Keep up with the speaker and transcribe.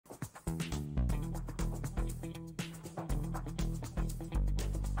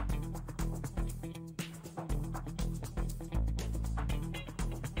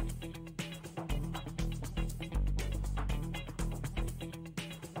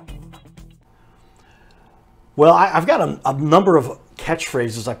Well, I've got a number of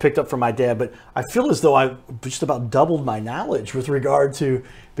catchphrases I picked up from my dad, but I feel as though I've just about doubled my knowledge with regard to,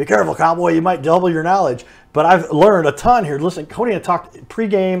 be careful, cowboy, you might double your knowledge. But I've learned a ton here. Listen, Cody and I talked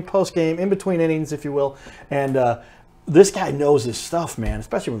pre-game, post-game, in between innings, if you will. And this guy knows his stuff, man,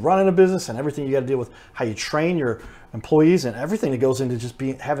 especially with running a business and everything you got to deal with, how you train your employees and everything that goes into just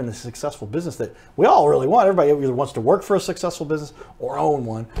having a successful business that we all really want. Everybody either wants to work for a successful business or own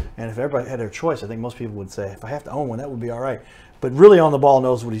one. And if everybody had their choice, I think most people would say, if I have to own one, that would be all right. But really on the ball,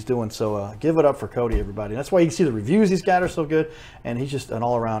 knows what he's doing. So give it up for Cody, everybody. That's why you can see the reviews he's got are so good. And he's just an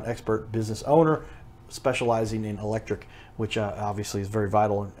all-around expert business owner specializing in electric, which obviously is very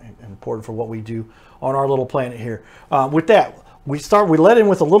vital and important for what we do on our little planet here. With that, we let in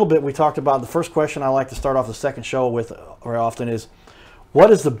with a little bit. We talked about the first question I like to start off the second show with very often is, what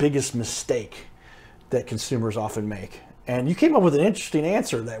is the biggest mistake that consumers often make? And you came up with an interesting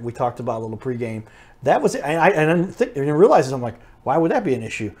answer that we talked about a little pregame. That was it. And I realized, I'm like, why would that be an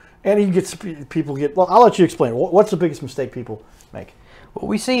issue? And well, I'll let you explain. What's the biggest mistake people make? Well,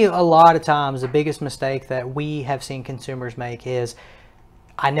 we see a lot of times the biggest mistake that we have seen consumers make is,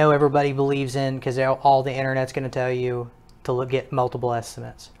 I know everybody believes in, because all the internet's going to tell you to get multiple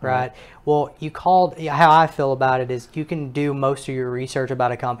estimates, right? Well, how I feel about it is you can do most of your research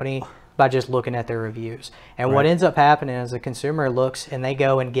about a company by just looking at their reviews. And what ends up happening is the consumer looks and they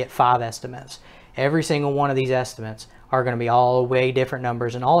go and get 5 estimates. Every single one of these estimates are going to be all way different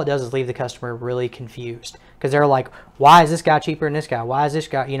numbers, and all it does is leave the customer really confused, because they're like, why is this guy cheaper than this guy? Why is this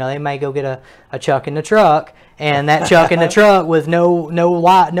guy, they may go get a chuck in the truck, and that chuck in the truck with no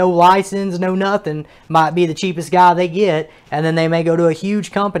license, no nothing, might be the cheapest guy they get, and then they may go to a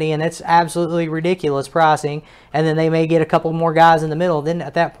huge company and it's absolutely ridiculous pricing, and then they may get a couple more guys in the middle. Then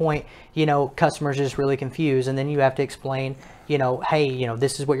at that point, customers are just really confused, and then you have to explain, hey,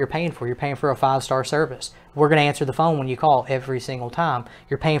 this is what you're paying for. You're paying for a 5-star service. We're going to answer the phone when you call every single time.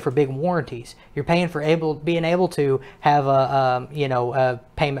 You're paying for big warranties. You're paying for being able to have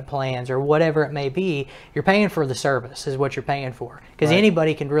payment plans or whatever it may be. You're paying for the service is what you're paying for. Because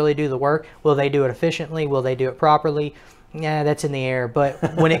anybody can really do the work. Will they do it efficiently? Will they do it properly? Yeah, that's in the air.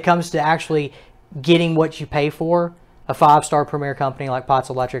 But when it comes to actually getting what you pay for, a 5-star premier company like Potts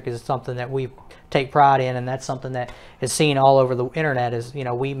Electric is something that we take pride in, and that's something that is seen all over the internet. Is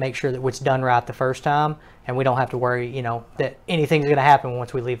we make sure that it's done right the first time, and we don't have to worry that anything's going to happen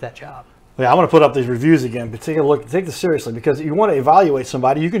once we leave that job. Yeah, I'm going to put up these reviews again, but take a look, take this seriously, because you want to evaluate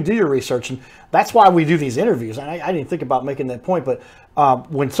somebody. You can do your research, and that's why we do these interviews. And I didn't think about making that point, but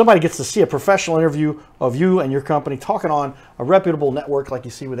when somebody gets to see a professional interview of you and your company talking on a reputable network like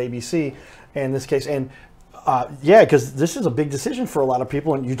you see with ABC in this case, and yeah, because this is a big decision for a lot of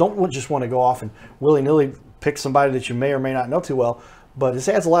people, and you don't just want to go off and willy-nilly pick somebody that you may or may not know too well. But this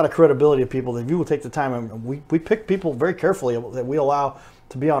adds a lot of credibility to people that you will take the time, and we pick people very carefully that we allow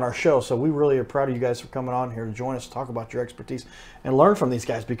to be on our show. So we really are proud of you guys for coming on here to join us, talk about your expertise, and learn from these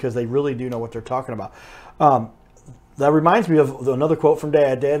guys, because they really do know what they're talking about. That reminds me of another quote from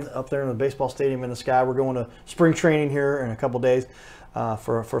Dad. Dad, up there in the baseball stadium in the sky. We're going to spring training here in a couple days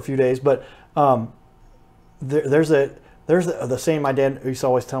for a few days, but there's the saying my dad used to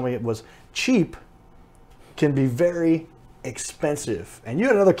always tell me. It was, cheap can be very expensive. And you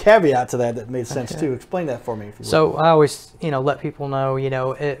had another caveat to that made sense too. Explain that for me, if you would. So I always let people know,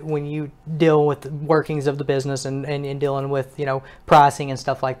 when you deal with the workings of the business and dealing with pricing and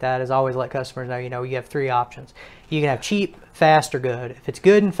stuff like that, is always let customers know, you have 3 options. You can have cheap, fast, or good. If it's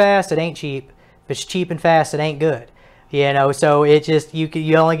good and fast, it ain't cheap. If it's cheap and fast, it ain't good. So it just,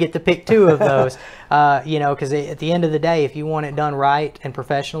 you only get to pick 2 of those, because at the end of the day, if you want it done right and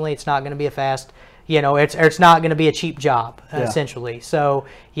professionally, it's not going to be a fast, it's not going to be a cheap job, essentially. So,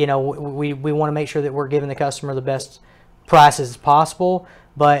 we want to make sure that we're giving the customer the best prices possible,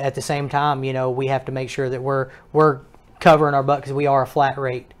 but at the same time, we have to make sure that we're covering our butt, because we are a flat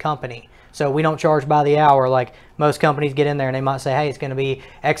rate company. So we don't charge by the hour like most companies get in there and they might say, hey, it's going to be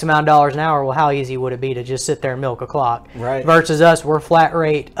X amount of dollars an hour. Well, how easy would it be to just sit there and milk a clock? Right. Versus us, we're flat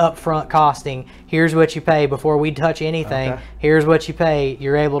rate, upfront costing. Here's what you pay before we touch anything. Okay. Here's what you pay.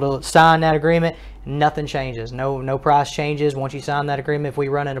 You're able to sign that agreement. Nothing changes. No price changes. Once you sign that agreement, if we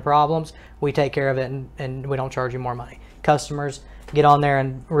run into problems, we take care of it, and we don't charge you more money. Customers get on there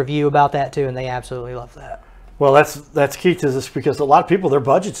and review about that too, and they absolutely love that. Well, that's key to this, because a lot of people, their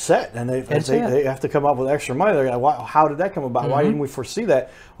budget's set, and they have to come up with extra money. They're like, wow, how did that come about? Why didn't we foresee that?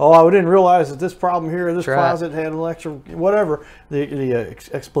 Oh, I didn't realize that this problem here, this closet had an extra, whatever the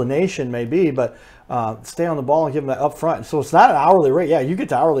explanation may be. But stay on the ball and give them that up front. So it's not an hourly rate. Yeah, you get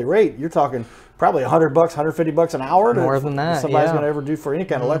the hourly rate, you're talking probably $100, $150 an hour. More than that, somebody's going to ever do for any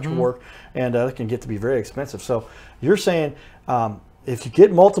kind of electrical work, and it can get to be very expensive. So you're saying if you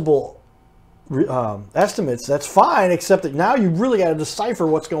get multiple estimates, that's fine, except that now you really got to decipher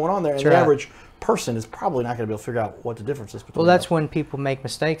what's going on there, and the average person is probably not going to be able to figure out what the difference is between. Well, that's when people make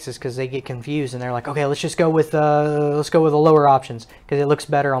mistakes, is because they get confused and they're like, okay, let's just go with the lower options because it looks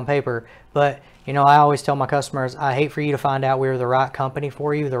better on paper. But you know, I always tell my customers, I hate for you to find out we're the right company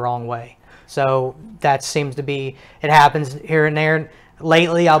for you the wrong way. So that seems to be, it happens here and there.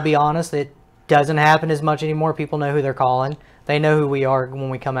 Lately, I'll be honest, it doesn't happen as much anymore. People know who they're calling. They know who we are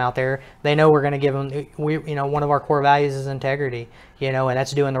when we come out there. They know we're going to give them, you know, one of our core values is integrity, you know, and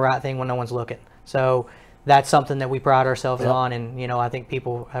that's doing the right thing when no one's looking. So that's something that we pride ourselves on. And, you know, I think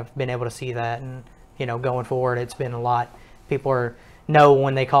people have been able to see that. And, you know, going forward, it's been a lot. People know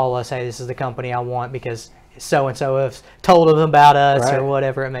when they call us, hey, this is the company I want because so-and-so has told them about us or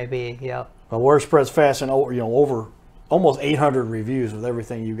whatever it may be. Yeah. Well, word spreads fast, and you know, over almost 800 reviews with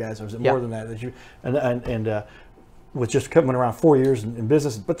everything you guys have. Is it more than that? That you and with just coming around 4 years in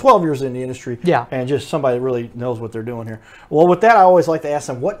business, but 12 years in the industry, and just somebody that really knows what they're doing here. Well, with that, I always like to ask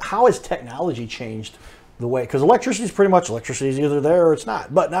them, how has technology changed the way? Because electricity is pretty much, electricity is either there or it's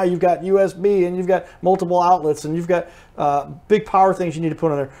not. But now you've got USB, and you've got multiple outlets, and you've got big power things you need to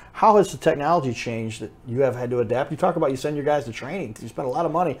put on there. How has the technology changed that you have had to adapt? You talk about you send your guys to training. You spend a lot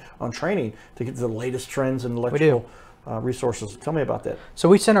of money on training to get to the latest trends in electrical resources. Tell me about that. So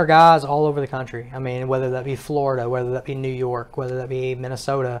we send our guys all over the country. I mean, whether that be Florida, whether that be New York, whether that be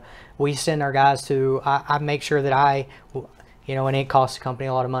Minnesota, we send our guys to, I make sure that you know, and it costs the company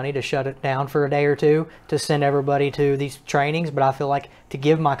a lot of money to shut it down for a day or two to send everybody to these trainings. But I feel like to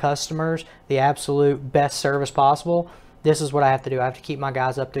give my customers the absolute best service possible, this is what I have to do. I have to keep my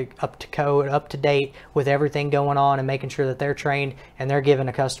guys up to code, up to date with everything going on, and making sure that they're trained and they're giving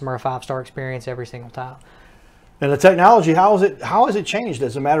a customer a 5-star experience every single time. And the technology, how has it changed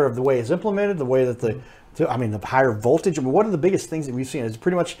as a matter of the way it's implemented, the way that the higher voltage? I mean, what are the biggest things that we've seen? It's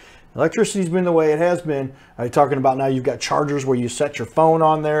pretty much electricity's been the way it has been. Are you talking about now you've got chargers where you set your phone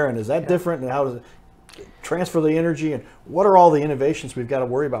on there, and is that different? And how does it transfer the energy? And what are all the innovations we've got to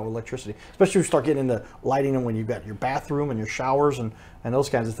worry about with electricity? Especially when you start getting into lighting and when you've got your bathroom and your showers and those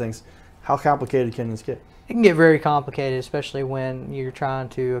kinds of things. How complicated can this get? It can get very complicated, especially when you're trying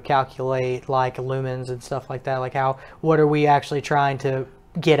to calculate like lumens and stuff like that. Like what are we actually trying to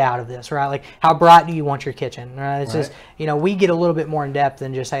get out of this, right? Like how bright do you want your kitchen, right? It's just, you know, we get a little bit more in depth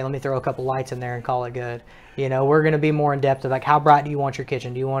than just, hey, let me throw a couple lights in there and call it good. You know, we're going to be more in depth of like, how bright do you want your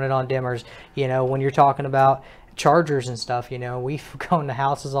kitchen? Do you want it on dimmers? You know, when you're talking about chargers and stuff, you know, we go into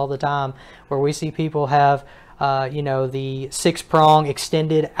houses all the time where we see people have you know, the 6-prong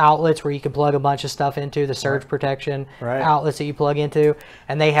extended outlets where you can plug a bunch of stuff into, the surge protection outlets that you plug into,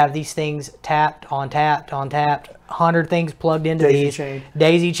 and they have these things tapped on tapped on tapped, 100 things plugged into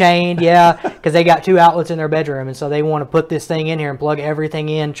daisy chained, because they got 2 outlets in their bedroom, and so they want to put this thing in here and plug everything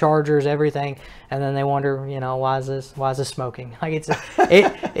in, chargers, everything, and then they wonder, you know, why is this smoking? Like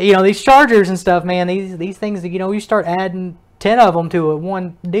you know, these chargers and stuff, man, these things that, you know, you start adding 10 of them to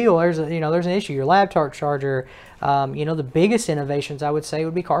one deal, there's an issue. Your laptop charger, you know, the biggest innovations I would say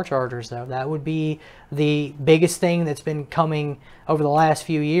would be car chargers, though. That would be the biggest thing that's been coming over the last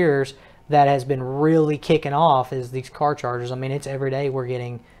few years that has been really kicking off is these car chargers. I mean, it's every day we're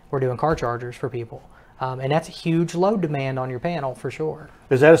doing car chargers for people. And that's a huge load demand on your panel for sure.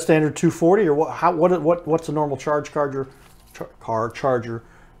 Is that a standard 240 or what's a normal car charger?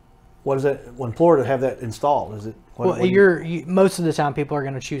 What is it when Florida have that installed? Is it? Most of the time people are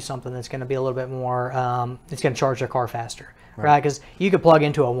going to choose something that's going to be a little bit more. It's going to charge their car faster, right? Because you could plug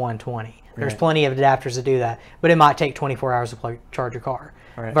into a 120. There's plenty of adapters that do that, but it might take 24 hours to charge your car.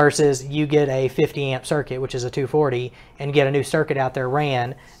 Versus you get a 50 amp circuit, which is a 240, and get a new circuit out there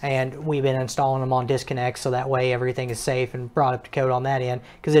ran, and we've been installing them on disconnects so that way everything is safe and brought up to code on that end,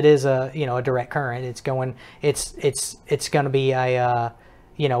 because it is a direct current. It's going to be a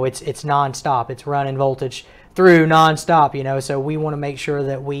it's nonstop. It's running voltage through nonstop, you know, so we want to make sure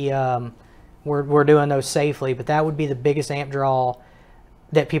that we're doing those safely. But that would be the biggest amp draw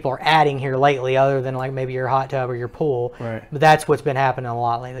that people are adding here lately, other than like maybe your hot tub or your pool. But that's what's been happening a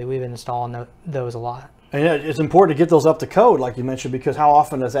lot lately. We've been installing those a lot. And it's important to get those up to code, like you mentioned, because how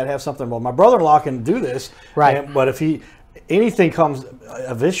often does that have something? Well, my brother-in-law can do this, but if he anything comes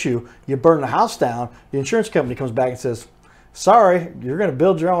of issue, you burn the house down, the insurance company comes back and says, sorry, you're going to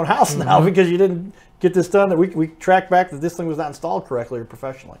build your own house now because you didn't get this done. That we tracked back that this thing was not installed correctly or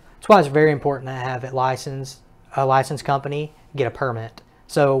professionally. That's why it's very important to have a licensed company get a permit.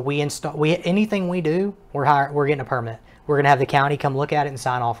 So anything we do, we're getting a permit. We're going to have the county come look at it and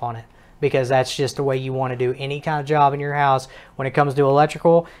sign off on it, because that's just the way you want to do any kind of job in your house. When it comes to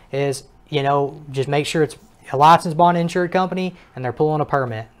electrical, is, you know, just make sure it's a licensed, bond insured company and they're pulling a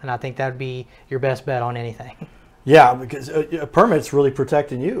permit. And I think that would be your best bet on anything. Yeah, because a permit's really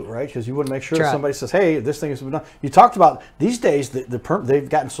protecting you, right? Because you want to make sure that somebody says, hey, this thing has been done. You talked about these days, they've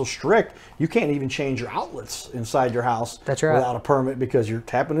gotten so strict, you can't even change your outlets inside your house without a permit, because you're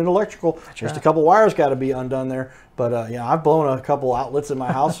tapping into electrical. Just a couple wires got to be undone there. But, you know, I've blown a couple outlets in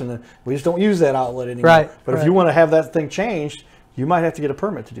my house, and we just don't use that outlet anymore. But if you want to have that thing changed, you might have to get a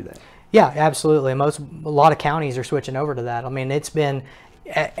permit to do that. Yeah, absolutely. A lot of counties are switching over to that. I mean, it's been...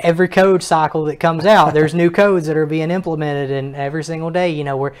 every code cycle that comes out, there's new codes that are being implemented, and every single day, you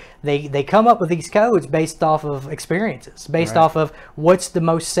know, where they come up with these codes based off of experiences, based off of what's the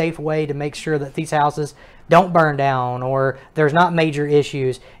most safe way to make sure that these houses don't burn down or there's not major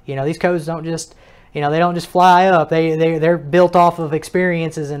issues. You know, these codes don't just, you know, they don't just fly up. They're built off of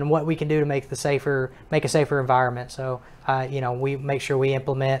experiences and what we can do to make a safer environment. So, you know, we make sure we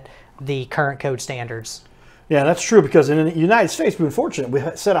implement the current code standards. Yeah, that's true, because in the United States, we've been fortunate. We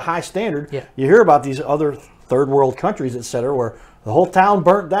set a high standard. Yeah. You hear about these other third world countries, et cetera, where the whole town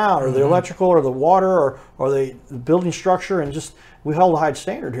burnt down, or the electrical or the water or the building structure, and just we held a high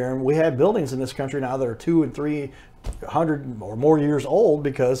standard here. And we have buildings in this country now that are 200 and 300 or more years old,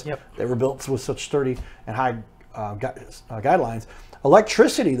 because they were built with such sturdy and high guidelines.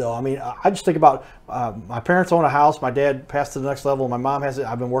 Electricity, though, I mean, I just think about my parents own a house. My dad passed to the next level. My mom has it.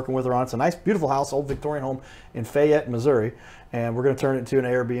 I've been working with her on it. It's a nice, beautiful house, old Victorian home in Fayette, Missouri, and we're going to turn it into an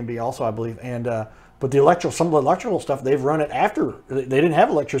Airbnb also, I believe. And but some of the electrical stuff, they've run it after. They didn't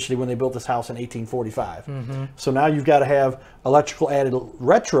have electricity when they built this house in 1845. So now you've got to have electrical added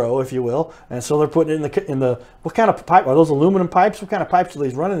retro, if you will. And so they're putting it in the what kind of pipe are those? Aluminum pipes? What kind of pipes are they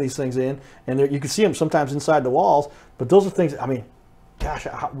running these things in? And you can see them sometimes inside the walls. But those are things. I mean, gosh,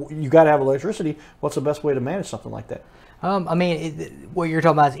 you got to have electricity. What's the best way to manage something like that? I mean, what you're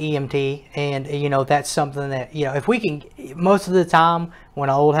talking about is EMT, and you know, that's something that, you know, if we can, most of the time when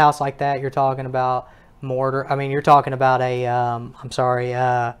an old house like that, you're talking about mortar. I mean, you're talking about a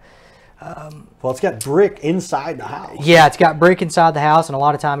well, it's got brick inside the house. Yeah, it's got brick inside the house, and a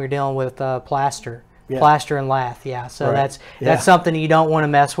lot of time you're dealing with plaster. Plaster and lath, so that's something you don't want to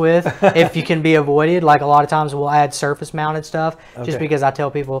mess with if you can be avoided. Like, a lot of times we'll add surface mounted stuff, just because I tell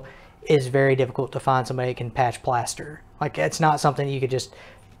people it's very difficult to find somebody who can patch plaster. Like, it's not something you could just,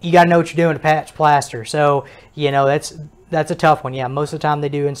 you got to know what you're doing to patch plaster. So, you know, that's a tough one. Yeah, most of the time they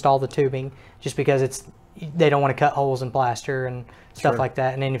do install the tubing, just because they don't want to cut holes in plaster and stuff like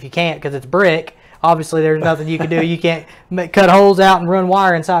that. And then if you can't, because it's brick, obviously there's nothing you can do. You can't cut holes out and run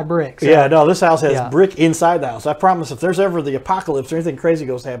wire inside brick. So, yeah, no, this house has brick inside the house. I promise, if there's ever the apocalypse or anything crazy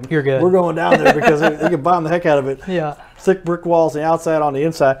goes to happen, you're good. We're going down there, because they can bomb the heck out of it. Yeah. Thick brick walls on the outside, on the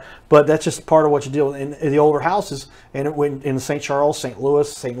inside. But that's just part of what you deal with in the older houses. And in St. Charles, St.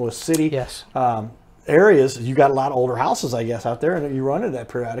 Louis City, areas, you got a lot of older houses, I guess, out there, and you run into that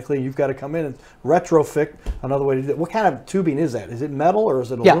periodically. You've got to come in and retrofit. Another way to do it. What kind of tubing is that? Is it metal or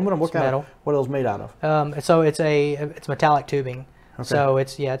is it aluminum? What kind metal. What are those made out of? So it's metallic tubing. Okay. So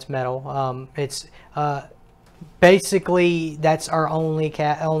it's metal. It's basically, that's our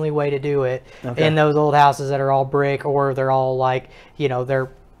only way to do it in those old houses that are all brick, or they're all like, you know,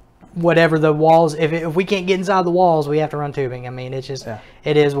 they're whatever the walls. If we can't get inside the walls, we have to run tubing. I mean, it's just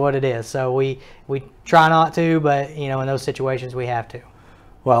it is what it is. So we try not to, but you know, in those situations we have to.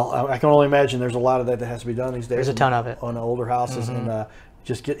 Well, I can only imagine there's a lot of that has to be done these days. There's a ton of it on older houses, and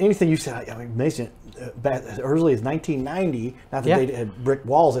just get anything you said. I mean, amazing. Back as early as 1990, not that they had brick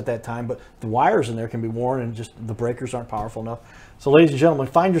walls at that time, but the wires in there can be worn, and just the breakers aren't powerful enough. So, ladies and gentlemen,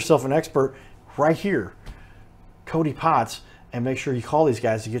 find yourself an expert right here, Cody Potts, and make sure you call these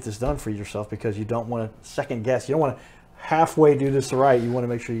guys to get this done for yourself, because you don't want to second guess. You don't want to halfway do this right. You want to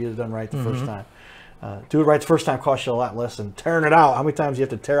make sure you get it done right the first time. Do it right the first time costs you a lot less than tearing it out. How many times do you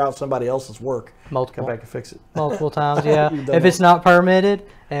have to tear out somebody else's work? Multiple. Come back and fix it. Multiple times, yeah. If it's not permitted,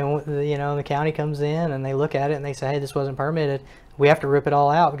 and you know, the county comes in and they look at it and they say, hey, this wasn't permitted, we have to rip it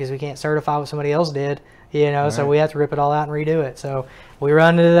all out, because we can't certify what somebody else did. You know, so we have to rip it all out and redo it. So we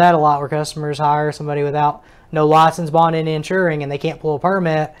run into that a lot, where customers hire somebody without no license, bonding, insuring, and they can't pull a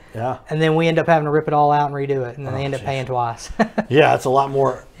permit. Yeah. And then we end up having to rip it all out and redo it, and then they end up jeez. paying twice. Yeah, it's a lot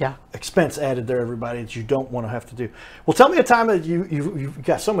more Yeah. expense added there, everybody, that you don't want to have to do. Well, tell me a time that you've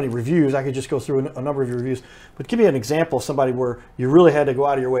got so many reviews. I could just go through a number of your reviews, but give me an example of somebody where you really had to go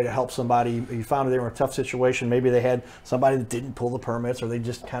out of your way to help somebody. You found they were in a tough situation. Maybe they had somebody that didn't pull the permits, or they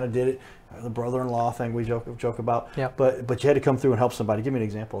just kind of did it. The brother-in-law thing we joke about. Yep. But you had to come through and help somebody. Give me an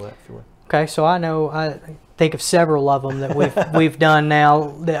example of that, if you would. Okay, so I think of several of them that we've done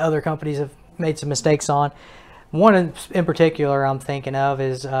now that other companies have made some mistakes on. One in particular I'm thinking of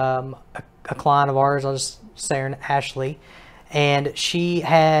is a client of ours. I'll just say her, Ashley, and she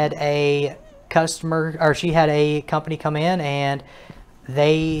had a customer, or she had a company come in and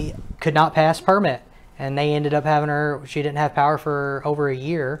they could not pass permit, and they ended up having her. She didn't have power for over a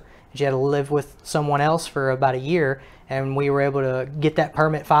year. She had to live with someone else for about a year, and we were able to get that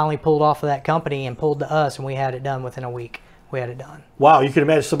permit finally pulled off of that company and pulled to us, and we had it done within a week. We had it done. Wow, you can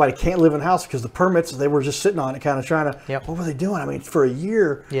imagine somebody can't live in the house because the permits, they were just sitting on it, kind of trying to, Yep. What were they doing? I mean, for a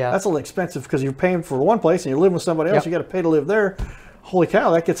year, Yeah. that's a little expensive because you're paying for one place and you're living with somebody else. Yep. You got to pay to live there. Holy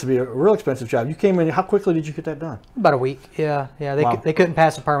cow, that gets to be a real expensive job. You came in, how quickly did you get that done? About a week. Yeah. Wow. They couldn't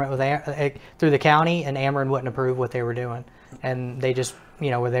pass a permit with through the county, and Ameren wouldn't approve what they were doing, and they just,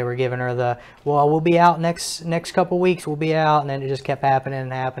 where they were giving her we'll be out next couple weeks, we'll be out, and then it just kept happening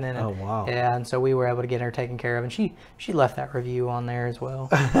and happening. And, Oh, wow. Yeah, and so we were able to get her taken care of, and she left that review on there as well.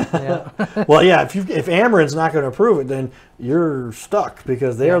 Yeah. Well, yeah, if Ameren's not going to approve it, then you're stuck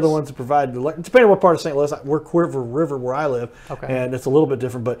because they are the Yes. ones that provide depending on what part of St. Louis. We're Quiver River where I live, Okay. and it's a little bit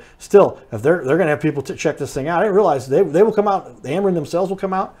different. But still, if they're going to have people to check this thing out, I didn't realize they will come out. The Ameren themselves will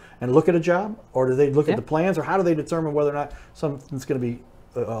come out and look at a job, or do they look at the plans, or how do they determine whether or not something's going to be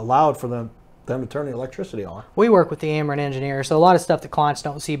allowed for them to turn the electricity on? We work with the Ameren engineer, so a lot of stuff that clients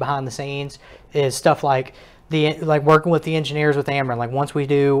don't see behind the scenes is stuff like working with the engineers with Ameren. Like once we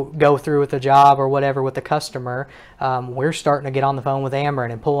do go through with the job or whatever with the customer, we're starting to get on the phone with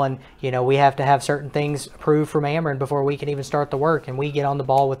Ameren and pulling. We have to have certain things approved from Ameren before we can even start the work, and we get on the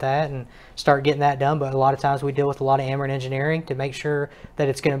ball with that and start getting that done. But a lot of times we deal with a lot of Ameren engineering to make sure that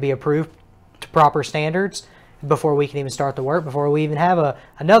it's going to be approved to proper standards before we can even start the work, before we even have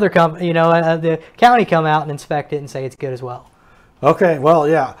another company, the county come out and inspect it and say it's good as well. Okay, well,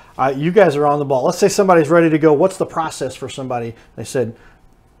 yeah, you guys are on the ball. Let's say somebody's ready to go. What's the process for somebody? They said,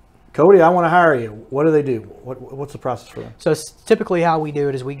 Cody, I want to hire you. What do they do? What's the process for them? So typically how we do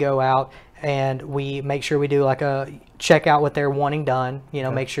it is we go out and we make sure we do like a check out what they're wanting done,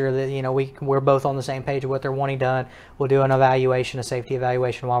 make sure that, we're both on the same page of what they're wanting done. We'll do an evaluation, a safety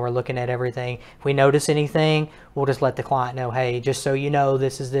evaluation while we're looking at everything. If we notice anything, we'll just let the client know, hey, just so you know,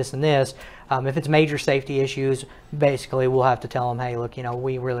 this is this and this. If it's major safety issues, basically we'll have to tell them, hey, look,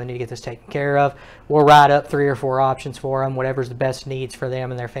 we really need to get this taken care of. We'll write up 3 or 4 options for them, whatever's the best needs for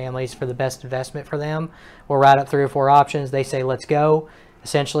them and their families, for the best investment for them. We'll write up 3 or 4 options. They say, let's go.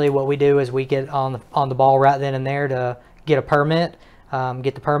 Essentially what we do is we get on the ball right then and there to get a permit,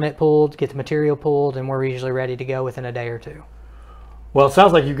 get the permit pulled, get the material pulled, and we're usually ready to go within a day or 2. Well, it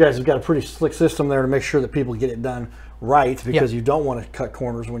sounds like you guys have got a pretty slick system there to make sure that people get it done right, because you don't want to cut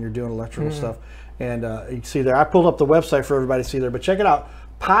corners when you're doing electrical stuff. And you can see there, I pulled up the website for everybody to see there, but check it out.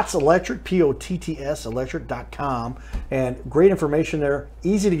 Potts Electric, Potts Electric.com, and great information there,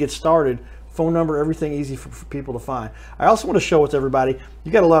 easy to get started. Phone number, everything easy for people to find. I also want to show with everybody,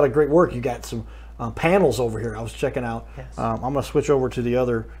 you got a lot of great work. You got some panels over here I was checking out. Yes. I'm going to switch over to the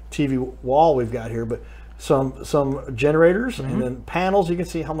other TV wall we've got here, but some generators and then panels. You can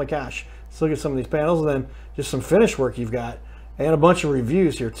see, oh my gosh, let's look at some of these panels, and then just some finish work you've got, and a bunch of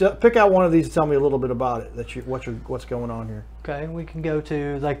reviews here. Pick out one of these and tell me a little bit about it, what's going on here. Okay, we can go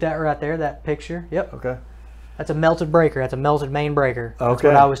to like that right there, that picture. Yep. Okay. That's a melted breaker. That's a melted main breaker. That's Okay.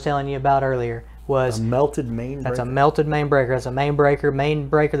 what I was telling you about earlier. A melted main breaker. That's a melted main breaker. That's a main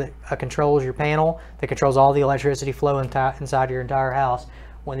breaker that controls your panel, that controls all the electricity flow inside your entire house.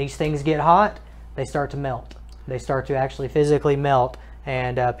 When these things get hot, they start to melt. They start to actually physically melt,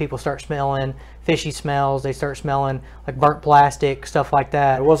 and people start smelling fishy smells. They start smelling like burnt plastic, stuff like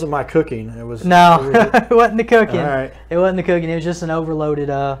that. It wasn't my cooking. It was it wasn't the cooking. All right. It wasn't the cooking. It was just an overloaded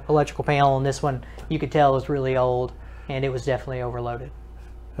electrical panel, and this one you could tell was really old, and it was definitely overloaded.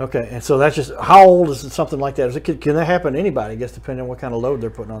 Okay, and so that's just, how old is something like that? Can that happen to anybody, I guess, depending on what kind of load they're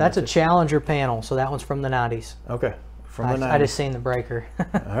putting on? That's a Challenger panel, so that one's from the 90s. Okay, from the 90s. I just seen the breaker.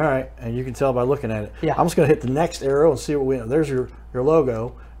 All right, and you can tell by looking at it. Yeah. I'm just going to hit the next arrow and see what we know. There's your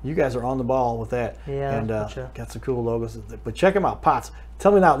logo, You guys are on the ball with that. Yeah, and gotcha. got some cool logos. But check them out, Pots.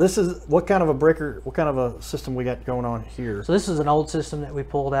 Tell me now, this is what kind of a breaker, what kind of a system we got going on here? So this is an old system that we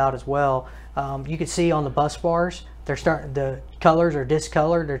pulled out as well. You can see on the bus bars, they're starting, the colors are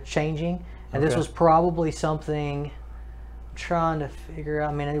discolored, they're changing. And this was probably something, I'm trying to figure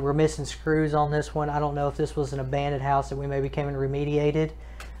out, I mean, we're missing screws on this one. I don't know if this was an abandoned house that we maybe came and remediated.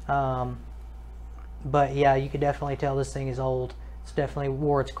 But yeah, you could definitely tell this thing is old. It's definitely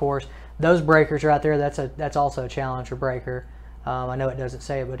wore its course. Those breakers right there, that's also a Challenger breaker. I know it doesn't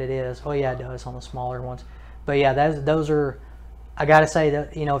say it, but it is. Oh yeah, it does on the smaller ones. But yeah, those are, I gotta say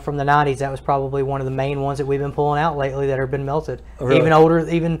that, you know, from the 90s, that was probably one of the main ones that we've been pulling out lately that have been melted. Oh, really? Even older,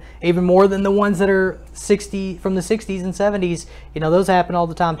 even more than the ones that are from the 60s and 70s. You know, those happen all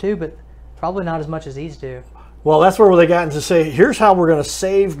the time too, but probably not as much as these do. Well, that's where they got into say, here's how we're going to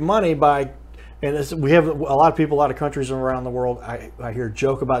save money by, and we have a lot of people, a lot of countries around the world, I hear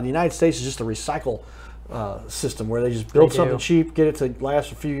joke about the United States is just a recycle system where they just build something cheap, get it to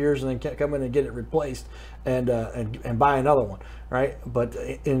last a few years, and then come in and get it replaced and buy another one, right? But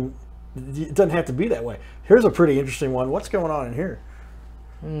it doesn't have to be that way. Here's a pretty interesting one. What's going on in here?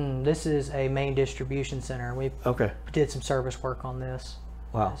 This is a main distribution center. We did some service work on this.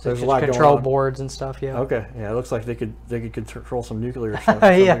 Wow, so there's a lot control going on. Boards and stuff. Yeah. Okay. Yeah, it looks like they could control some nuclear stuff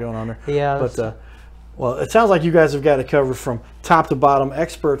going on there. Yeah. But well, it sounds like you guys have got it covered from top to bottom.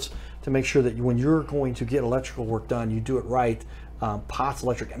 Experts to make sure that when you're going to get electrical work done, you do it right. Potts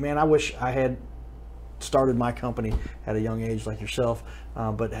Electric. Man, I wish I had started my company at a young age like yourself.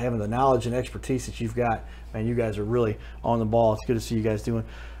 But having the knowledge and expertise that you've got, man, you guys are really on the ball. It's good to see you guys doing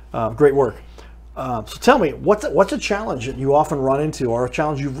great work. So tell me, what's a challenge that you often run into, or a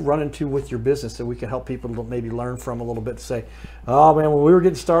challenge you've run into with your business that we can help people to maybe learn from a little bit, to say, oh man, when we were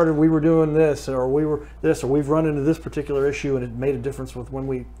getting started, we were doing this, or we were this, or we've run into this particular issue, and it made a difference with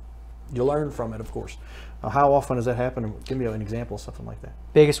when you learn from it, of course. How often does that happen? Give me an example of something like that.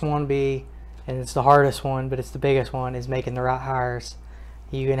 Biggest one be, and it's the hardest one, but it's the biggest one, is making the right hires.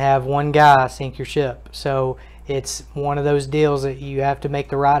 You can have one guy sink your ship. So it's one of those deals that you have to make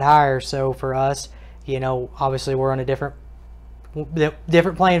the right hire. So for us, you know, obviously we're on a different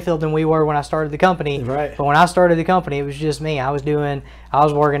playing field than we were when I started the company. Right. But when I started the company, it was just me. I was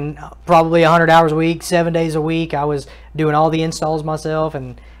working probably 100 hours a week, 7 days a week. I was doing all the installs myself,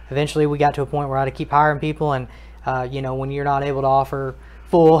 and eventually we got to a point where I had to keep hiring people. And you know, when you're not able to offer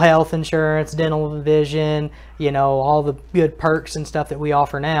full health insurance, dental, vision, you know, all the good perks and stuff that we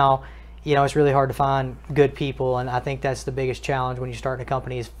offer now, you know, it's really hard to find good people. And I think that's the biggest challenge when you start a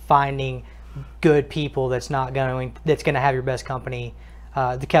company, is finding good people that's going to have your best company,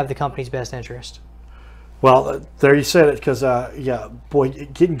 have the company's best interest. Well, there you said it, because yeah, boy,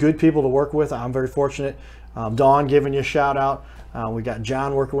 getting good people to work with, I'm very fortunate. Dawn giving you a shout out. We got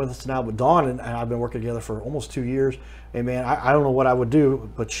John working with us now, but Dawn and I've been working together for almost 2 years. And man, I don't know what I would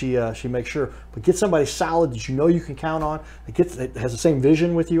do, but she makes sure. But get somebody solid that you know you can count on, that has the same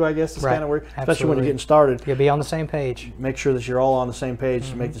vision with you, I guess, is kind of where, especially when you're getting started. You'll be on the same page. Make sure that you're all on the same page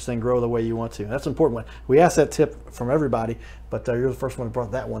to make this thing grow the way you want to. That's an important one. We ask that tip from everybody, but you're the first one who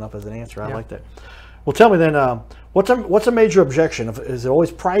brought that one up as an answer. I like that. Well, tell me then, what's a major objection? Is it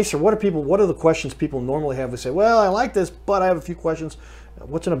always price, or what are the questions people normally have? They say, well, I like this, but I have a few questions.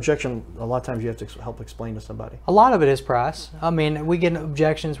 What's an objection a lot of times you have to help explain to somebody? A lot of it is price. I mean, we get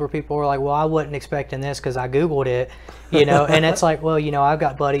objections where people are like, well, I wasn't expecting this because I Googled it, you know, and it's like, well, you know, I've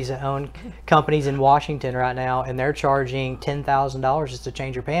got buddies that own companies in Washington right now, and they're charging $10,000 just to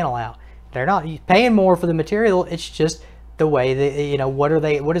change your panel out. They're not paying more for the material. It's just the way that, you know, what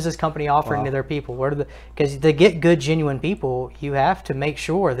is this company offering to their people? Because to get good, genuine people, you have to make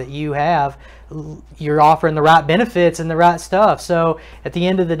sure that you're offering the right benefits and the right stuff. So at the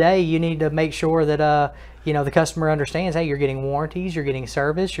end of the day, you need to make sure that you know, the customer understands, hey, you're getting warranties, you're getting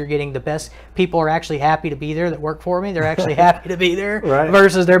service, you're getting the best. People are actually happy to be there that work for me. They're actually happy to be there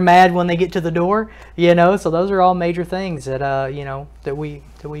versus they're mad when they get to the door, you know. So those are all major things that you know, that we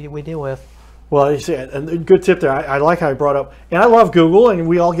deal with. Well, you see, and a good tip there. I like how you brought up, and I love Google, and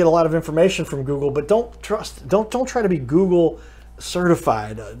we all get a lot of information from Google. But don't try to be Google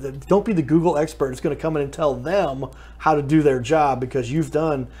certified. Don't be the Google expert that's going to come in and tell them how to do their job, because you've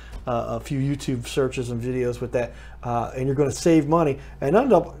done a few YouTube searches and videos with that, and you're going to save money. And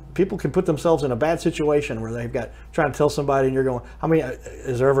end up, people can put themselves in a bad situation where they've got trying to tell somebody, and you're going, I mean,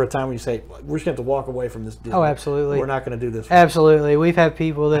 is there ever a time when you say, we're just going to have to walk away from this deal? Oh, absolutely. We're not going to do this. Absolutely. We've had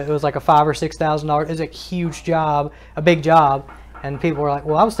people that it was like a $5,000 or $6,000. It's a huge job, a big job. And people were like,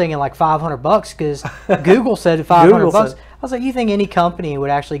 well, I was thinking like $500 because Google said $500. was like, you think any company would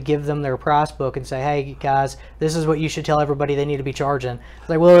actually give them their price book and say, hey guys, this is what you should tell everybody they need to be charging? It's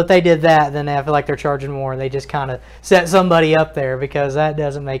like, well, if they did that, then I feel like they're charging more, and they just kind of set somebody up there, because that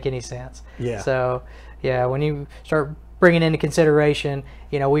doesn't make any sense. Yeah. So yeah, when you start bringing into consideration,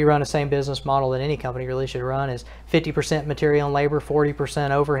 we run the same business model that any company really should run, is 50% material and labor, 40%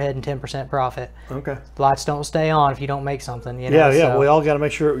 overhead, and 10% profit. Okay. Lights don't stay on if you don't make something. Yeah. So, We all got to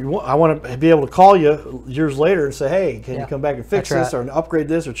make sure. I want to be able to call you years later and say, hey, can you come back and fix this, or upgrade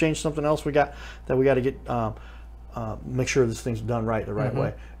this, or change something else we got to get. Make sure this thing's done right the right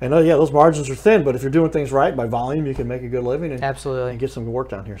way. And those margins are thin, but if you're doing things right by volume, you can make a good living and absolutely, and get some work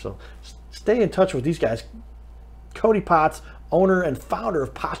down here. So stay in touch with these guys. Cody Potts, owner and founder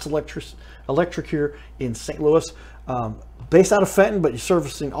of Potts Electric here in St. Louis, based out of Fenton, but you're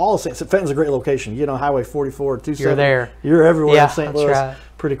servicing all of St. Fenton's a great location. You get on Highway 44 or 270. You're there. You're everywhere in St. Louis. Right.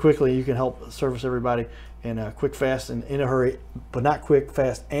 Pretty quickly, you can help service everybody in quick, fast, and in a hurry, but not quick,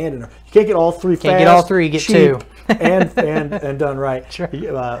 fast, and in a hurry. You can't get all three fast. Can't get all three, you get cheap, two. and done right. Sure.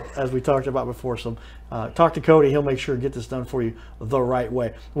 As we talked about before. So talk to Cody. He'll make sure to get this done for you the right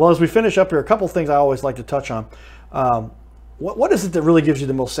way. Well, as we finish up here, a couple things I always like to touch on. What is it that really gives you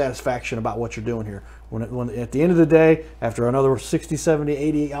the most satisfaction about what you're doing here? When at the end of the day, after another 60, 70,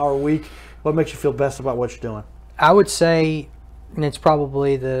 80-hour week, what makes you feel best about what you're doing? I would say, and it's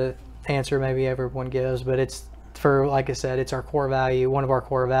probably the answer maybe everyone gives, but it's like I said, it's our core value, one of our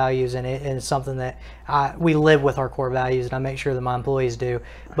core values, and it's something that we live with our core values, and I make sure that my employees do.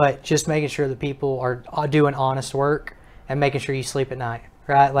 But just making sure that people are doing honest work and making sure you sleep at night.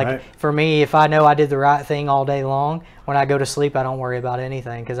 Right? Like for me, if I know I did the right thing all day long, when I go to sleep, I don't worry about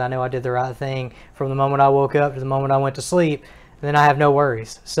anything, because I know I did the right thing from the moment I woke up to the moment I went to sleep. Then I have no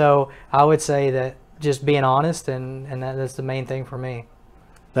worries. So I would say that just being honest, and that's the main thing for me.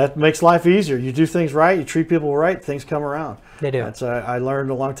 That makes life easier. You do things right, you treat people right, things come around. They do. That's I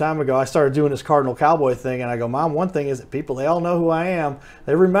learned a long time ago. I started doing this Cardinal Cowboy thing, and I go, Mom, one thing is that people, they all know who I am.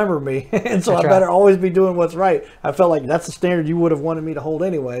 They remember me, and so I better always be doing what's right. I felt like that's the standard you would have wanted me to hold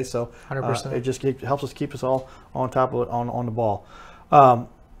anyway. So 100%. It just helps us keep us all on top of it, on the ball.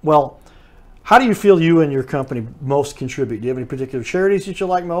 Well, how do you feel you and your company most contribute? Do you have any particular charities that you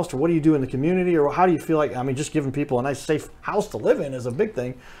like most, or what do you do in the community, or how do you feel like, just giving people a nice, safe house to live in is a big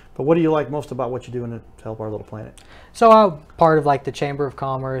thing, but what do you like most about what you're doing to help our little planet? So I'm part of like the Chamber of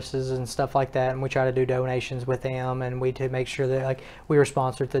Commerce's and stuff like that, and we try to do donations with them, and we to make sure that we were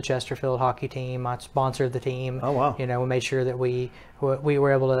sponsored the Chesterfield hockey team. I sponsored the team. Oh wow! We made sure that we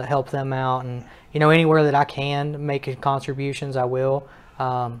were able to help them out, and anywhere that I can make contributions, I will.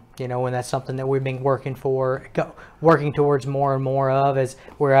 When that's something that we've been working towards more and more of, as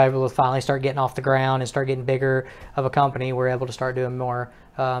we're able to finally start getting off the ground and start getting bigger of a company, we're able to start doing more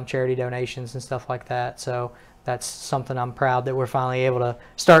charity donations and stuff like that. So that's something I'm proud that we're finally able to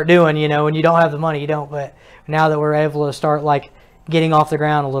start doing. When you don't have the money, you don't, but now that we're able to start getting off the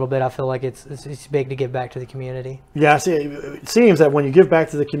ground a little bit, I feel like it's big to give back to the community. Yeah, see, it seems that when you give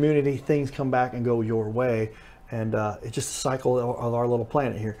back to the community, things come back and go your way. And it's just a cycle of our little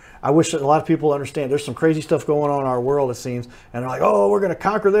planet here. I wish that a lot of people understand there's some crazy stuff going on in our world, it seems. And they're like, oh, we're going to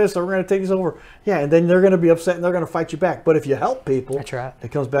conquer this, or we're going to take this over. Yeah, and then they're going to be upset, and they're going to fight you back. But if you help people, that's right, it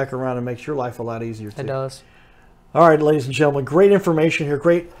comes back around and makes your life a lot easier, too. It does. All right, ladies and gentlemen, great information here.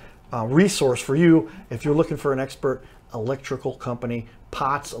 Great resource for you if you're looking for an expert electrical company.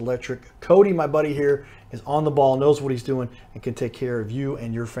 Potts Electric. Cody, my buddy here, is on the ball, knows what he's doing, and can take care of you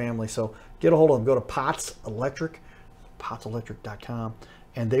and your family. So get a hold of them. Go to Potts Electric, pottselectric.com,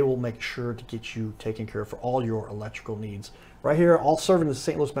 and they will make sure to get you taken care of for all your electrical needs. Right here, all serving the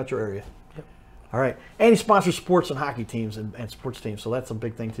St. Louis metro area. Yep. All right. And he sponsors sports and hockey teams and sports teams. So that's a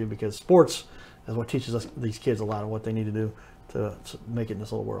big thing, too, because sports is what teaches these kids a lot of what they need to do to make it in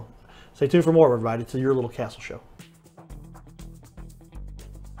this little world. Stay tuned for more, everybody. It's your little castle show.